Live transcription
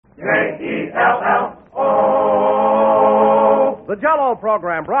J-E-L-L-O. The Jell-O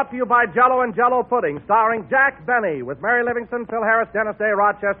program brought to you by Jell-O and Jell-O Pudding, starring Jack Benny with Mary Livingston, Phil Harris, Dennis Day,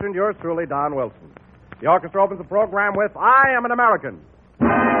 Rochester, and yours truly, Don Wilson. The orchestra opens the program with I Am an American.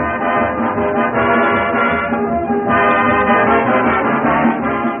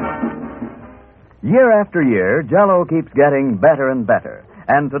 Year after year, Jell-O keeps getting better and better.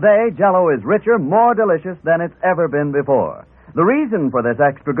 And today, Jell-O is richer, more delicious than it's ever been before. The reason for this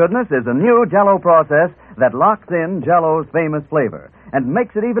extra goodness is a new Jell-O process that locks in Jell-O's famous flavor and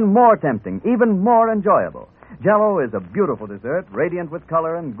makes it even more tempting, even more enjoyable. Jell-O is a beautiful dessert, radiant with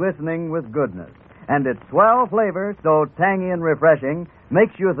color and glistening with goodness. And its swell flavor, so tangy and refreshing,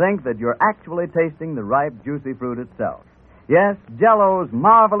 makes you think that you're actually tasting the ripe, juicy fruit itself. Yes, Jell-O's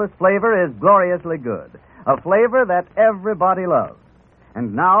marvelous flavor is gloriously good, a flavor that everybody loves.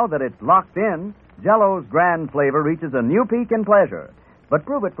 And now that it's locked in, Jell-O's grand flavor reaches a new peak in pleasure. But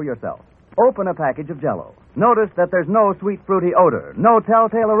prove it for yourself. Open a package of Jell-O. Notice that there's no sweet, fruity odor, no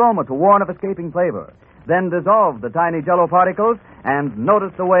telltale aroma to warn of escaping flavor. Then dissolve the tiny Jell-O particles and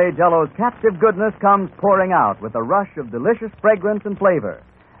notice the way Jell-O's captive goodness comes pouring out with a rush of delicious fragrance and flavor.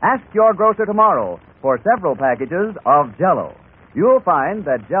 Ask your grocer tomorrow for several packages of Jell-O. You'll find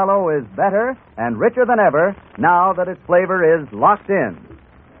that Jell-O is better and richer than ever now that its flavor is locked in.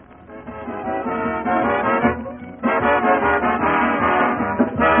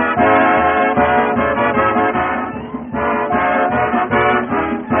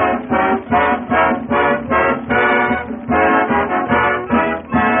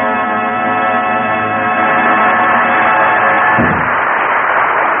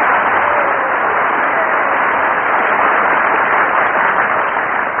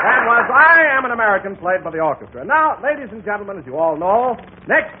 American, played by the orchestra. Now, ladies and gentlemen, as you all know,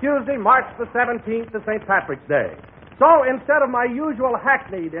 next Tuesday, March the 17th, is St. Patrick's Day. So, instead of my usual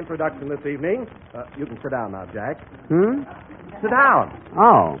hackneyed introduction this evening, you can sit down now, Jack. Sit down.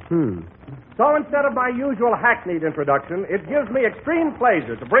 Oh, So, instead of my usual hackneyed introduction, it gives me extreme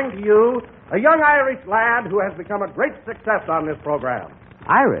pleasure to bring to you a young Irish lad who has become a great success on this program.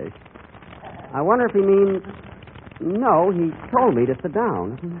 Irish? I wonder if he means... No, he told me to sit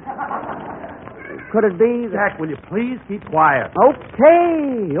down. Could it be that... Jack, will you please keep quiet?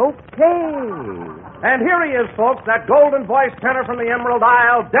 Okay. And here he is, folks, that golden-voiced tenor from the Emerald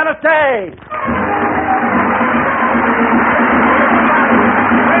Isle, Dennis Day.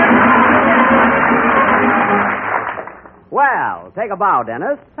 Well, take a bow,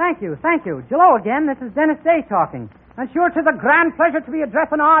 Dennis. Thank you. Jell-O again, this is Dennis Day talking. And sure, 'tis a grand pleasure to be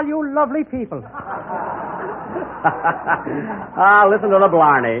addressing all you lovely people. Listen to the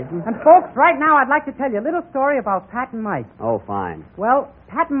blarney. And, folks, right now I'd like to tell you a little story about Pat and Mike. Oh, fine. Well,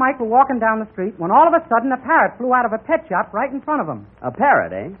 Pat and Mike were walking down the street when all of a sudden a parrot flew out of a pet shop right in front of them. A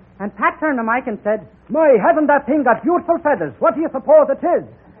parrot, eh? And Pat turned to Mike and said, "My, hasn't that thing got beautiful feathers? What do you suppose it is?"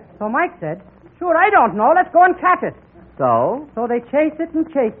 So Mike said, "Sure, I don't know. Let's go and catch it." So? So they chased it.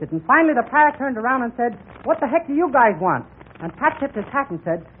 And finally the parrot turned around and said, "What the heck do you guys want?" And Pat tipped his hat and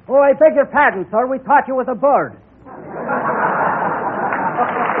said, "Oh, I beg your pardon, sir. We thought you was a bird."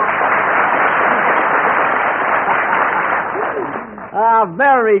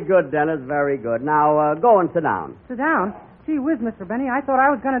 Very good, Dennis, very good. Now, go and sit down. Sit down? Gee whiz, Mr. Benny, I thought I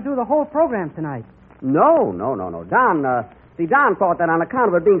was going to do the whole program tonight. No. Don thought that on account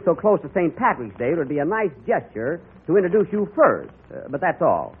of it being so close to St. Patrick's Day, it would be a nice gesture to introduce you first. But that's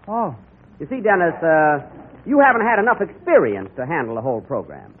all. Oh. You see, Dennis, you haven't had enough experience to handle the whole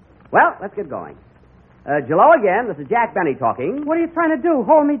program. Well, let's get going. Jell-O again. This is Jack Benny talking. What are you trying to do,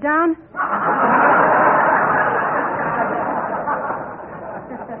 hold me down?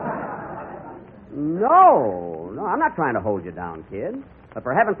 No, I'm not trying to hold you down, kid. But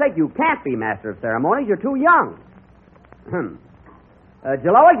for heaven's sake, you can't be master of ceremonies. You're too young.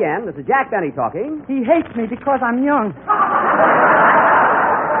 Jell-O again. This is Jack Benny talking. He hates me because I'm young.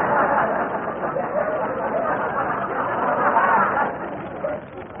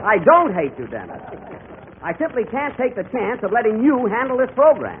 I don't hate you, Dennis. I simply can't take the chance of letting you handle this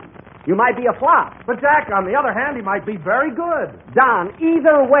program. You might be a flop. But, Jack, on the other hand, he might be very good. Don,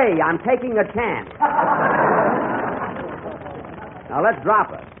 either way, I'm taking a chance. Now, let's drop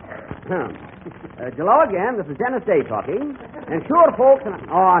it. Jell-O again. This is Dennis Day talking. And sure, folks...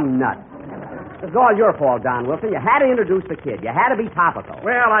 Oh, nuts. This is all your fault, Don Wilson. You had to introduce the kid. You had to be topical.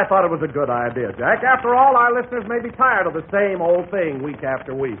 Well, I thought it was a good idea, Jack. After all, our listeners may be tired of the same old thing week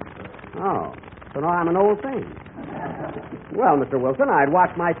after week. Oh, so now I'm an old thing. Well, Mr. Wilson, I'd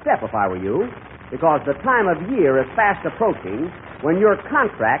watch my step if I were you, because the time of year is fast approaching when your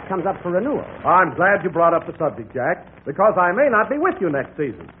contract comes up for renewal. I'm glad you brought up the subject, Jack, because I may not be with you next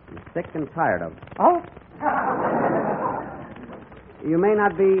season. I'm sick and tired of it. Oh? You may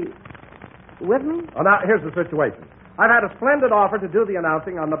not be with me? Well, now, here's the situation. I've had a splendid offer to do the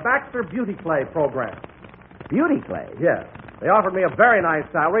announcing on the Baxter Beauty Clay program. Beauty clay? Yes. They offered me a very nice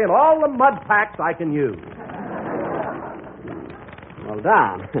salary and all the mud packs I can use. Well,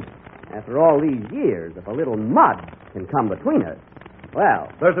 Don, after all these years, if a little mud can come between us, well...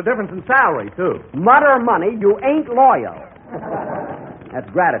 There's a difference in salary, too. Mud or money, you ain't loyal. That's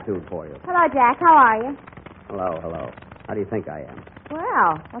gratitude for you. Hello, Jack. How are you? Hello. How do you think I am?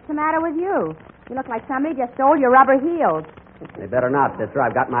 Well, what's the matter with you? You look like somebody just stole your rubber heels. They better not, sister.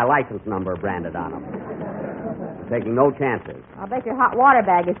 I've got my license number branded on them. I'm taking no chances. I'll bet your hot water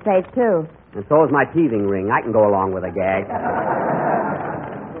bag is safe, too. And so is my teething ring. I can go along with a gag.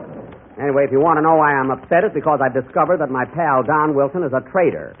 Anyway, if you want to know why I'm upset, it's because I've discovered that my pal Don Wilson is a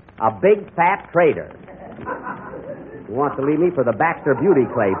traitor. A big, fat traitor. He wants to leave me for the Baxter Beauty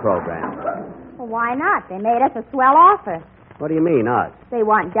Clay program. Well, why not? They made us a swell offer. What do you mean, us? They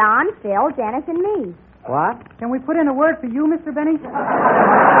want Don, Phil, Dennis, and me. What? Can we put in a word for you, Mr. Benny?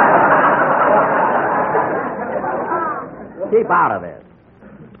 Keep out of this.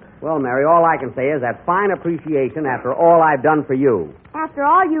 Well, Mary, all I can say is that's fine appreciation after all I've done for you. After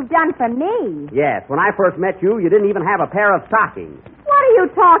all you've done for me. Yes, when I first met you, you didn't even have a pair of stockings. What are you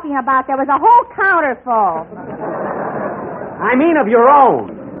talking about? There was a whole counter full. I mean of your own.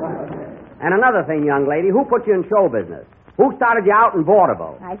 And another thing, young lady, who put you in show business? Who started you out in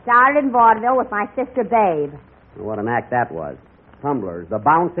vaudeville? I started in vaudeville with my sister Babe. What an act that was. Tumblers, the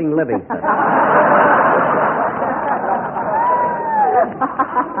bouncing Livingston.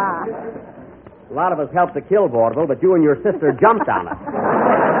 A lot of us helped to kill vaudeville, but you and your sister jumped on it.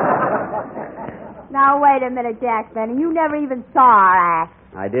 Now, wait a minute, Jack Benny. You never even saw our act.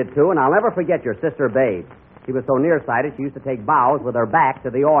 I did, too, and I'll never forget your sister Babe. She was so nearsighted, she used to take bows with her back to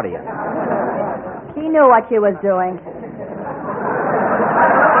the audience. She knew what she was doing.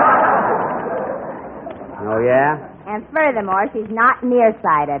 Oh, yeah? And furthermore, she's not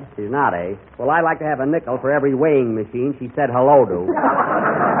nearsighted. She's not, eh? Well, I'd like to have a nickel for every weighing machine she said hello to.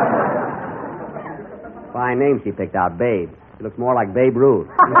 Fine name she picked out, Babe. She looks more like Babe Ruth.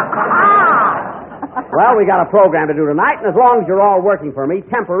 Well, we got a program to do tonight, and as long as you're all working for me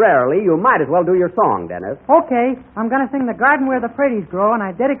temporarily, you might as well do your song, Dennis. Okay. I'm going to sing The Garden Where the Praties Grow, and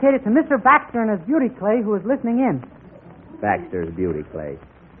I dedicate it to Mr. Baxter and his beauty clay who is listening in. Baxter's Beauty Clay.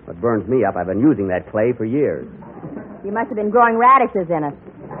 What burns me up, I've been using that clay for years. You must have been growing radishes in it.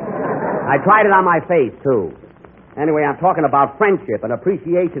 I tried it on my face, too. Anyway, I'm talking about friendship and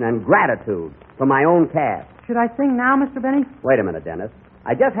appreciation and gratitude for my own cast. Should I sing now, Mr. Benny? Wait a minute, Dennis.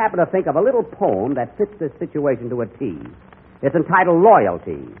 I just happened to think of a little poem that fits this situation to a T. It's entitled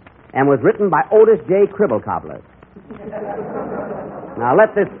Loyalty and was written by Otis J. Cribblecobblers. Now,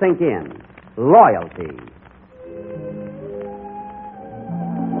 let this sink in. Loyalty.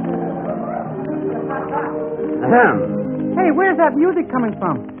 Ahem. Hey, where's that music coming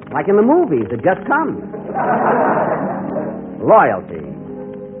from? Like in the movies, it just comes. Loyalty.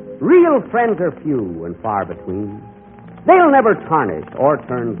 Real friends are few and far between. They'll never tarnish or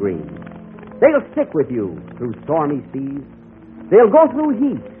turn green. They'll stick with you through stormy seas. They'll go through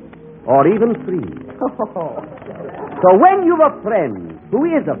heat or even freeze. So when you've a friend who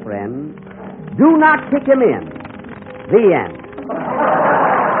is a friend, do not kick him in. The end.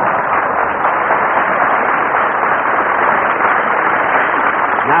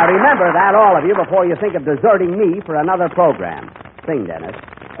 Now remember that, all of you, before you think of deserting me for another program. Sing, Dennis.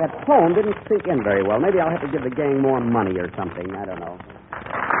 That poem didn't sink in very well. Maybe I'll have to give the gang more money or something. I don't know.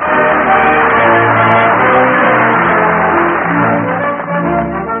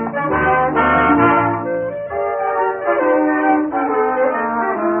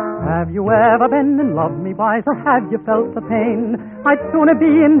 Have you ever been in love, me boys, or have you felt the pain? I'd sooner be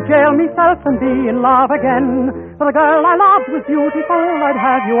in jail myself than be in love again. For the girl I loved was beautiful, I'd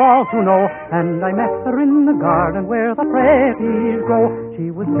have you all to know. And I met her in the garden where the praties grow.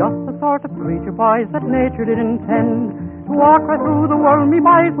 She was just the sort of creature, boys, that nature did intend to walk right through the world, me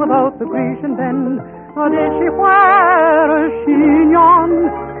boys, without the Grecian bend. Now did she wear a chignon?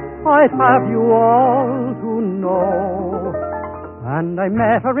 I'd have you all to know. And I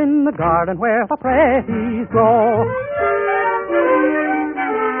met her in the garden where the praties grow.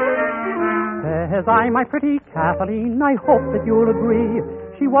 Says I, my pretty Kathleen, I hope that you'll agree.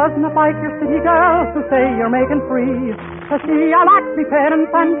 She wasn't like your city girls who say you're making free. So see, I'll act me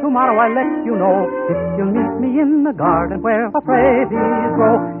parents, and tomorrow I'll let you know if you'll meet me in the garden where the praties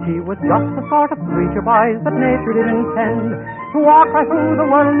grow. She was just the sort of creature, boys, that nature did intend to walk right through the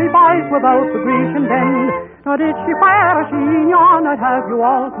worldly vice without the Grecian bend. Now did she wear a chignon, I'd have you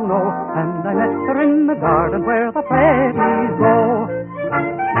all to know, and I met her in the garden where the praties grow.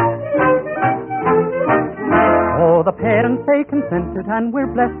 Oh, the parents, they consented, and we're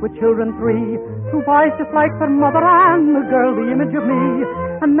blessed with children 3. 2 boys just like their mother, and the girl the image of me.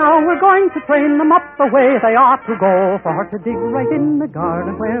 And now we're going to train them up the way they ought to go, for her to dig right in the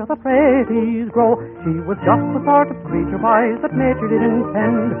garden where the praties grow. She was just the sort of creature wise that nature did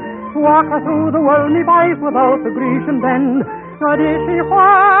intend, to walk her through the worldly vice without the Grecian bend. Now did she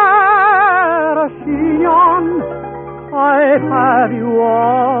wear a chignon, I'd have you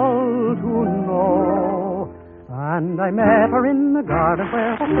all to know. And I met her in the garden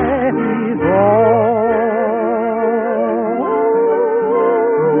where the praties grow.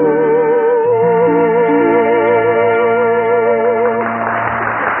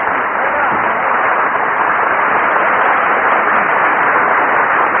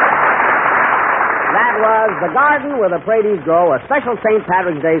 The Garden Where the Praties Grow, a special St.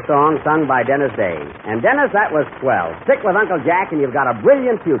 Patrick's Day song sung by Dennis Day. And, Dennis, that was swell. Stick with Uncle Jack and you've got a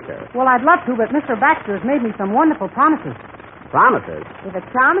brilliant future. Well, I'd love to, but Mr. Baxter has made me some wonderful promises. Promises? If it's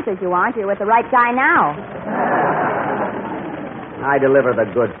promises you want, you're with the right guy now. I deliver the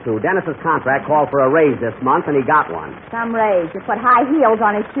goods, too. Dennis's contract called for a raise this month, and he got one. Some raise. You put high heels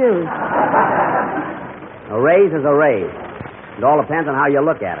on his shoes. A raise is a raise. It all depends on how you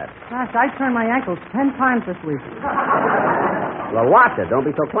look at it. Gosh, I turned my ankles 10 times this week. Well, watch it. Don't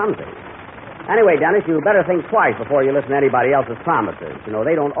be so clumsy. Anyway, Dennis, you better think twice before you listen to anybody else's promises. You know,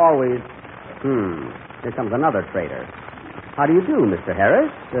 they don't always... Here comes another traitor. How do you do, Mr.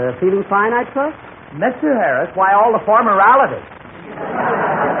 Harris? Feeling fine, I trust? Mr. Harris, why all the formality?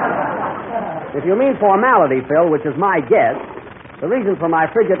 If you mean formality, Phil, which is my guess, the reason for my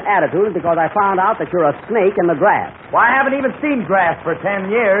frigid attitude is because I found out that you're a snake in the grass. Why, I haven't even seen grass for 10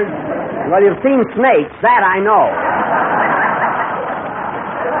 years. Well, you've seen snakes. That I know.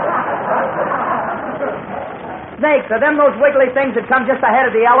 Snakes, are them those wiggly things that come just ahead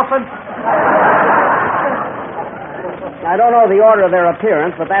of the elephant? I don't know the order of their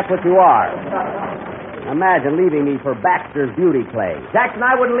appearance, but that's what you are. Imagine leaving me for Baxter's beauty clay. Jackson,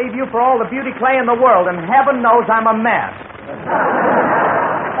 I wouldn't leave you for all the beauty clay in the world, and heaven knows I'm a mess.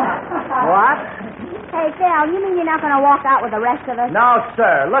 What? Hey, Phil, you mean you're not going to walk out with the rest of us? No,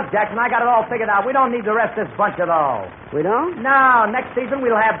 sir. Look, Jackson, I got it all figured out. We don't need the rest of this bunch at all. We don't? No, next season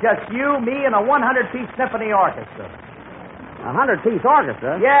we'll have just you, me, and a 100-piece symphony orchestra. A 100-piece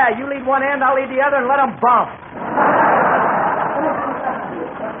orchestra? Yeah, you lead one end, I'll lead the other, and let them bump.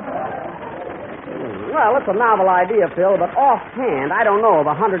 Well, it's a novel idea, Phil, but offhand, I don't know of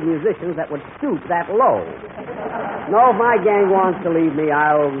 100 musicians that would stoop that low. No, if my gang wants to leave me,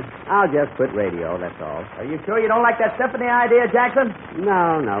 I'll just quit radio, that's all. Are you sure you don't like that symphony idea, Jackson?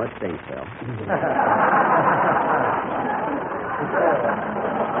 No, it stinks, Phil.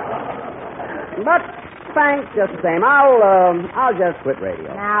 But thanks just the same. I'll just quit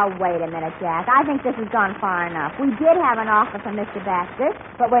radio. Now, wait a minute, Jack. I think this has gone far enough. We did have an offer from Mr. Baxter,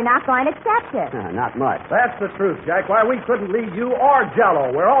 but we're not going to accept it. Not much. That's the truth, Jack. Why, we couldn't leave you or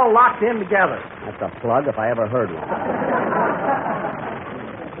Jello. We're all locked in together. That's a plug if I ever heard one.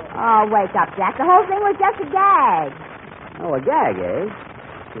 Oh, wake up, Jack. The whole thing was just a gag. Oh, a gag, eh?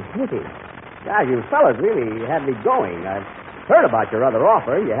 God, you fellas really had me going. I've heard about your other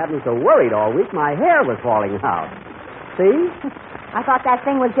offer. You had me so worried all week, my hair was falling out. See? I thought that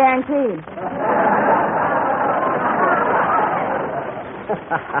thing was guaranteed.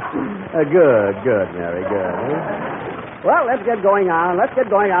 Good, Mary, good. Well, let's get going on. Let's get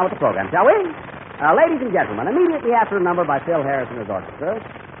going on with the program, shall we? Ladies and gentlemen, immediately after a number by Phil Harris and his orchestra,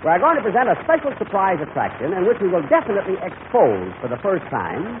 we're going to present a special surprise attraction in which we will definitely expose for the first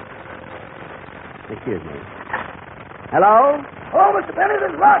time... Excuse me. Hello? Hello, Mr. Benny.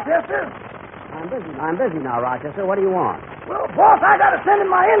 This is Rochester. I'm busy now, Rochester. What do you want? Well, boss, I got to send in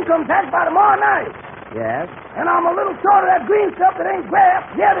my income tax by tomorrow night. Yes? And I'm a little short of that green stuff that ain't grass,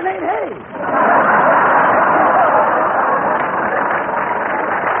 yet it ain't hay.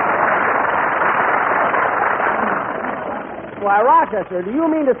 Why, Rochester, do you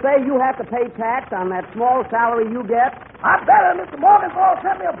mean to say you have to pay tax on that small salary you get? I better. Mr. Morgenthau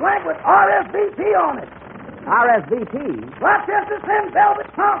sent me a blank with RSVP on it. RSVP? Rochester Thin Velvet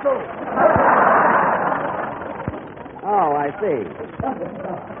Tonto. Oh, I see.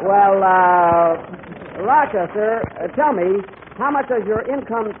 Well, Rochester, tell me, how much does your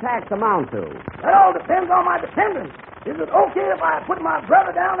income tax amount to? That all depends on my dependents. Is it okay if I put my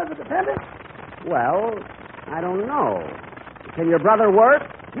brother down as a dependent? Well, I don't know. Can your brother work?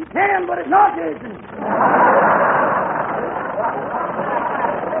 He can, but it's nauseating.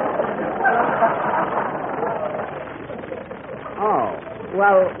 Oh,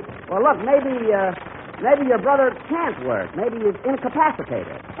 well, look, maybe your brother can't work. Maybe he's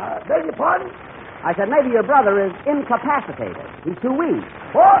incapacitated. Beg your pardon? I said maybe your brother is incapacitated. He's too weak.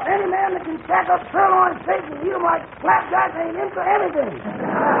 Boy, any man that can stack up sirloin steaks and eat them like flapjacks ain't into anything.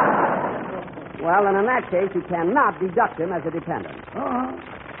 Well, and in that case, you cannot deduct him as a dependent. Uh-huh.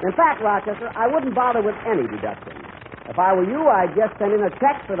 In fact, Rochester, I wouldn't bother with any deduction. If I were you, I'd just send in a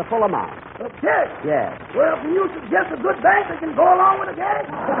check for the full amount. A check? Yes. Well, can you suggest a good bank that can go along with the gag?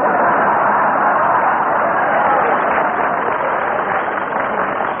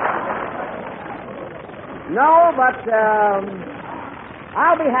 No, but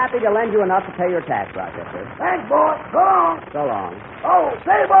I'll be happy to lend you enough to pay your tax, Rochester. Thanks, boy. So long. So long. Oh,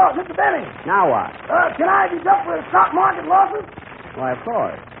 say, boss, Mr. Benny. Now what? Can I deduct for the stock market losses? Why, of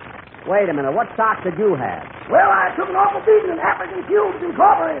course. Wait a minute. What stock did you have? Well, I took an awful beating in African Cubes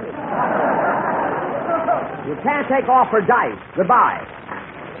Incorporated. You can't take off for dice. Goodbye.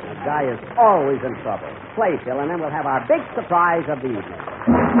 That guy is always in trouble. Play, Phil, and then we'll have our big surprise of the evening.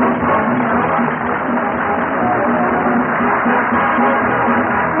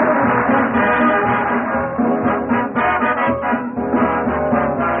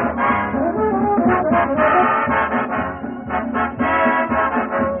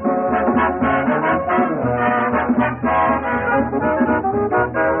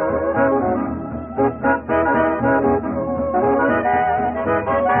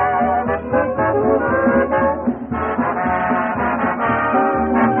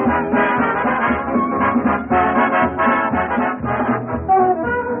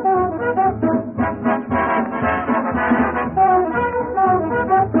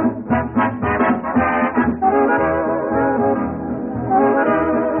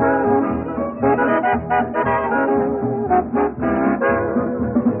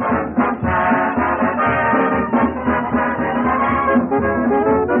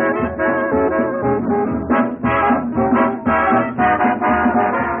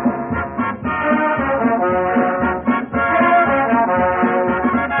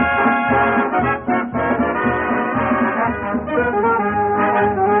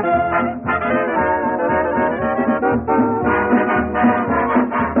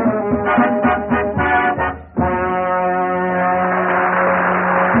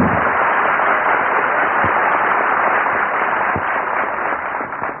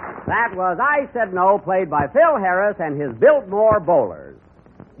 That was I Said No, played by Phil Harris and his Biltmore Bowlers.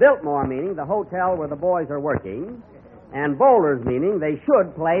 Biltmore meaning the hotel where the boys are working, and bowlers meaning they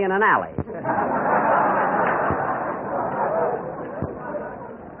should play in an alley.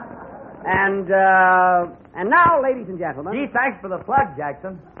 And now, ladies and gentlemen... Gee, thanks for the plug,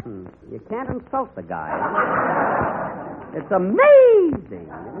 Jackson. You can't insult the guy. It's amazing.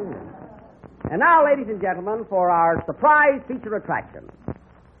 And now, ladies and gentlemen, for our surprise feature attraction.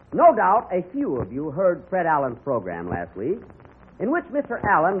 No doubt a few of you heard Fred Allen's program last week, in which Mr.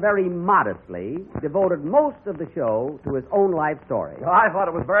 Allen very modestly devoted most of the show to his own life story. Well, I thought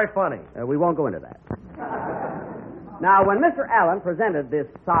it was very funny. We won't go into that. Now, when Mr. Allen presented this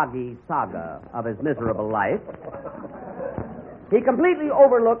soggy saga of his miserable life, he completely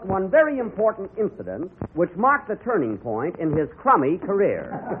overlooked one very important incident which marked the turning point in his crummy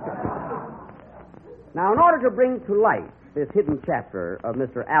career. Now, in order to bring to light this hidden chapter of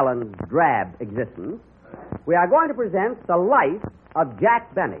Mr. Allen's drab existence, we are going to present the life of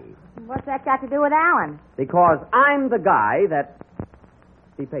Jack Benny. What's that got to do with Allen? Because I'm the guy that...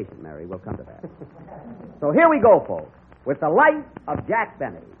 Be patient, Mary. We'll come to that. So here we go, folks, with the life of Jack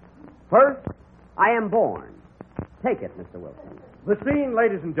Benny. First, I am born. Take it, Mr. Wilson. The scene,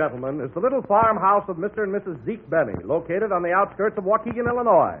 ladies and gentlemen, is the little farmhouse of Mr. and Mrs. Zeke Benny, located on the outskirts of Waukegan,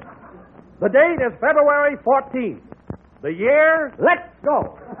 Illinois. The date is February 14th. The year... Let's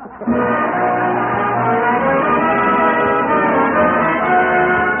go!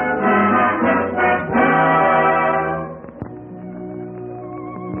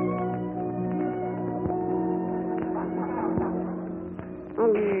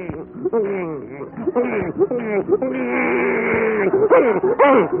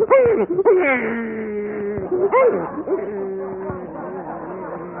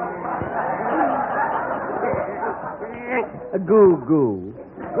 A goo-goo.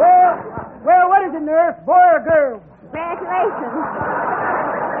 Well, what is it, nurse? Boy or girl? Congratulations.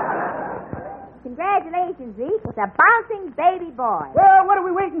 Congratulations, Zeke. It's a bouncing baby boy. Well, what are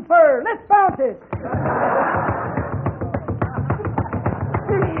we waiting for? Let's bounce it.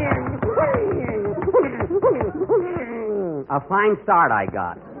 A fine start I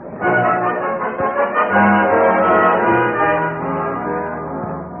got.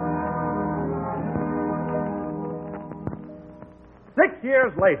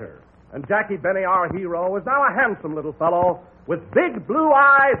 years later, and Jackie Benny, our hero, is now a handsome little fellow with big blue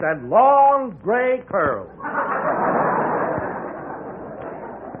eyes and long gray curls.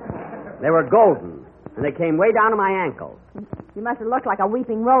 They were golden, and they came way down to my ankles. You must have looked like a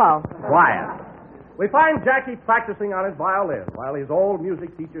weeping willow. Quiet. We find Jackie practicing on his violin while his old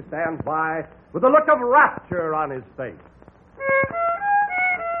music teacher stands by with a look of rapture on his face.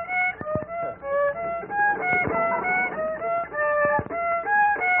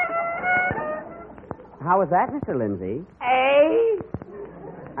 How was that, Mr. Lindsay?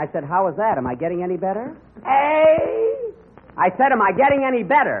 I said, how was that? Am I getting any better? I said, am I getting any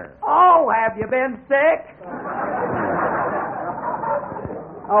better? Oh, have you been sick?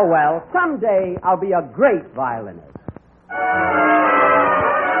 Oh, well, someday I'll be a great violinist.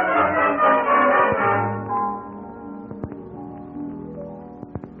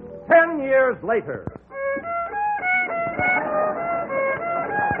 10 years later.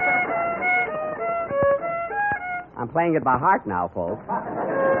 I'm playing it by heart now, folks.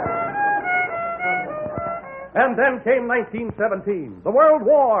 And then came 1917, the World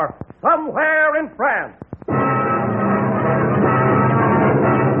War, somewhere in France.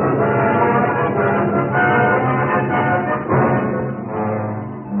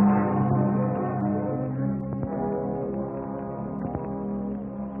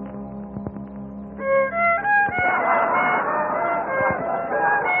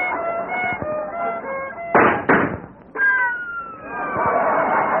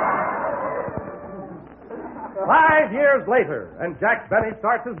 Years later, and Jack Benny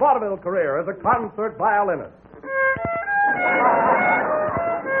starts his vaudeville career as a concert violinist.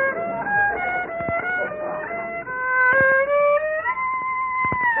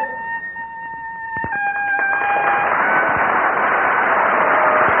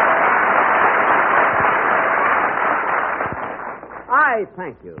 I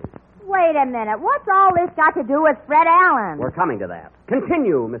thank you. Wait a minute. What's all this got to do with Fred Allen? We're coming to that.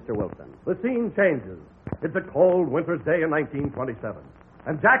 Continue, Mr. Wilson. The scene changes. It's a cold winter's day in 1927.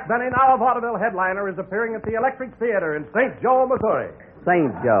 And Jack Benny, now a vaudeville headliner, is appearing at the Electric Theater in St. Joe, Missouri. St.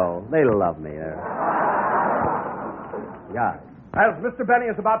 Joe. They love me there. Yeah. As Mr. Benny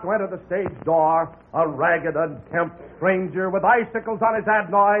is about to enter the stage door, a ragged, unkempt stranger with icicles on his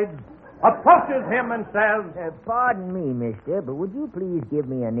adenoids approaches him and says, Pardon me, mister, but would you please give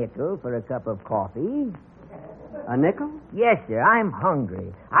me a nickel for a cup of coffee? A nickel? Yes, sir. I'm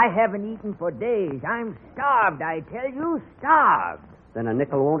hungry. I haven't eaten for days. I'm starved, I tell you, starved. Then a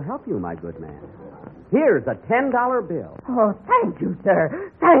nickel won't help you, my good man. Here's a $10 bill. Oh, thank you, sir.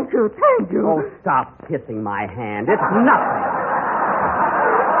 Thank you, thank you. Oh, stop kissing my hand. It's nothing.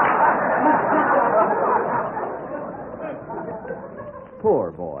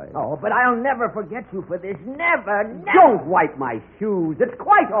 Poor boy. Oh, but I'll never forget you for this. Never, never. Don't wipe my shoes. It's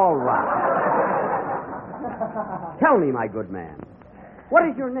quite all right. Tell me, my good man, what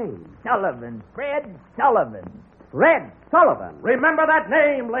is your name? Sullivan. Fred Sullivan. Fred Sullivan. Remember that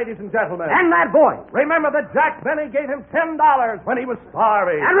name, ladies and gentlemen. And that voice. Remember that Jack Benny gave him $10 when he was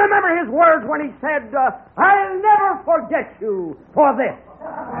starving. And remember his words when he said, I'll never forget you for this.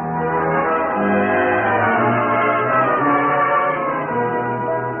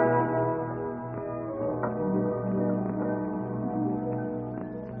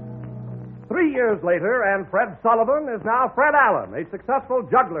 Years later, and Fred Sullivan is now Fred Allen, a successful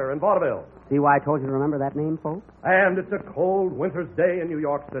juggler in vaudeville. See why I told you to remember that name, folks? And it's a cold winter's day in New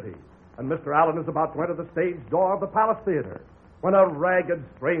York City, and Mr. Allen is about to enter the stage door of the Palace Theater when a ragged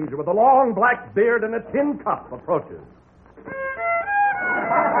stranger with a long black beard and a tin cup approaches.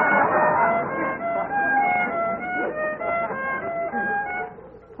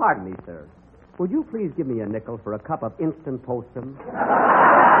 Pardon me, sir. Would you please give me a nickel for a cup of instant postum?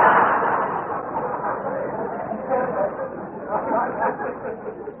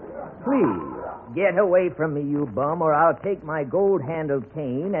 Please. Get away from me, you bum, or I'll take my gold-handled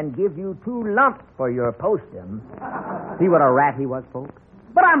cane and give you 2 lumps for your postum. See what a rat he was, folks?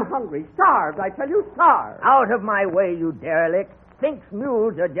 But I'm hungry, starved, I tell you, starved. Out of my way, you derelict. Fink's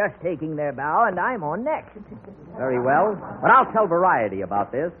mules are just taking their bow, and I'm on next. Very well, but I'll tell Variety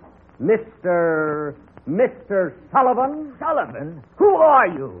about this. Mr. Sullivan? Sullivan? Who are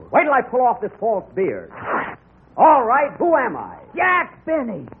you? Wait till I pull off this false beard. All right, who am I? Jack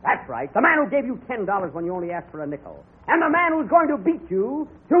Benny. That's right, the man who gave you $10 when you only asked for a nickel. And the man who's going to beat you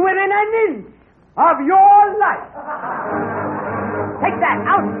to within an inch of your life. Take that,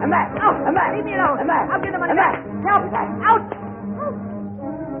 out, and that, out, and that. Leave me alone. And that. I'll get the money and back. That. Help that. Out.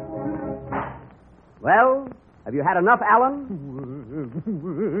 Well, have you had enough, Alan?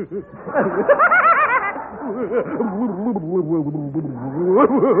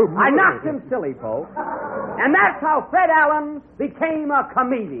 I knocked him silly, folks. And that's how Fred Allen became a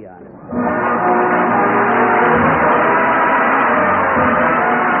comedian.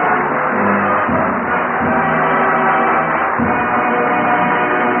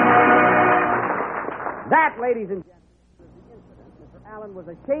 That, ladies and gentlemen, is the incident Mr. Allen was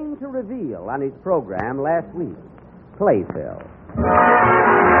ashamed to reveal on his program last week. Playfill.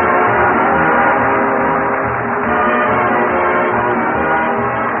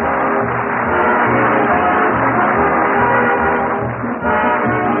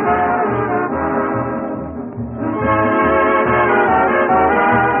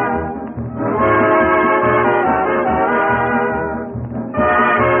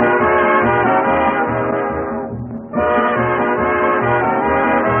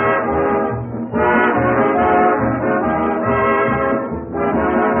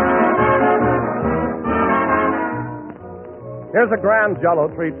 Here's a grand Jell-O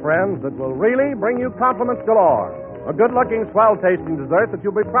treat, friends, that will really bring you compliments galore. A good-looking, swell-tasting dessert that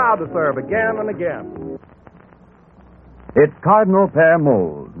you'll be proud to serve again and again. It's Cardinal Pear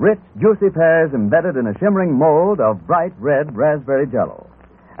Mold, rich, juicy pears embedded in a shimmering mold of bright red raspberry Jell-O.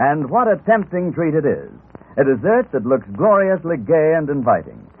 And what a tempting treat it is. A dessert that looks gloriously gay and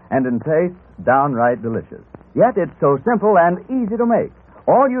inviting, and in taste, downright delicious. Yet it's so simple and easy to make.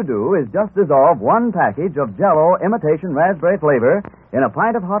 All you do is just dissolve one package of Jell-O imitation raspberry flavor in a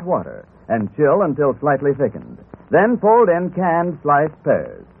pint of hot water and chill until slightly thickened. Then fold in canned sliced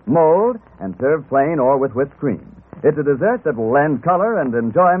pears, mold, and serve plain or with whipped cream. It's a dessert that will lend color and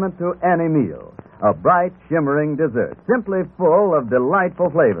enjoyment to any meal. A bright, shimmering dessert, simply full of delightful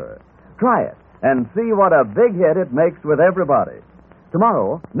flavor. Try it and see what a big hit it makes with everybody.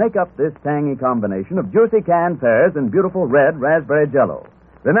 Tomorrow, make up this tangy combination of juicy canned pears and beautiful red raspberry Jell-O.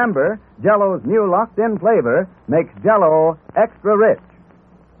 Remember, Jell-O's new locked-in flavor makes Jell-O extra rich.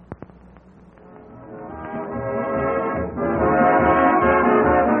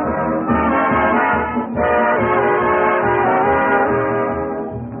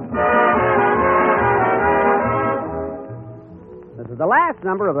 This is the last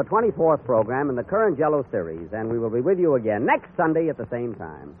number of the 24th program in the current Jell-O series, and we will be with you again next Sunday at the same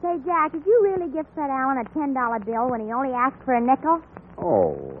time. Say, Jack, did you really give Fred Allen a $10 bill when he only asked for a nickel?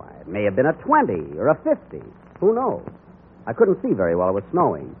 Oh, it may have been a 20 or a 50. Who knows? I couldn't see very well. It was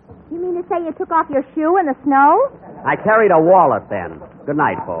snowing. You mean to say you took off your shoe in the snow? I carried a wallet then. Good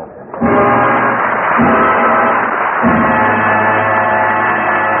night, folks.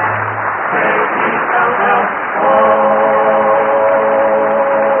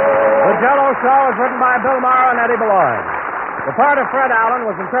 The Jell-O Show is written by Bill Morrow and Eddie Beloit. The part of Fred Allen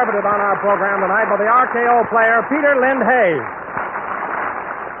was interpreted on our program tonight by the RKO player Peter Lind Hayes.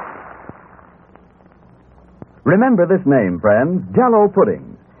 Remember this name, friends, Jell-O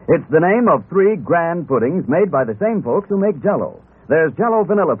Puddings. It's the name of 3 grand puddings made by the same folks who make Jell-O. There's Jell-O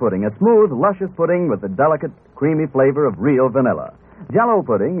Vanilla Pudding, a smooth, luscious pudding with the delicate, creamy flavor of real vanilla. Jell-O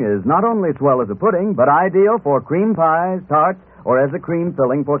Pudding is not only swell as a pudding, but ideal for cream pies, tarts, or as a cream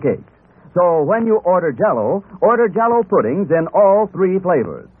filling for cakes. So when you order Jell-O Puddings in all 3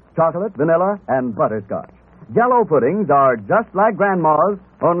 flavors, chocolate, vanilla, and butterscotch. Jell-O Puddings are just like Grandma's,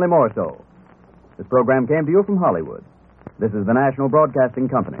 only more so. This program came to you from Hollywood. This is the National Broadcasting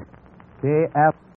Company. KF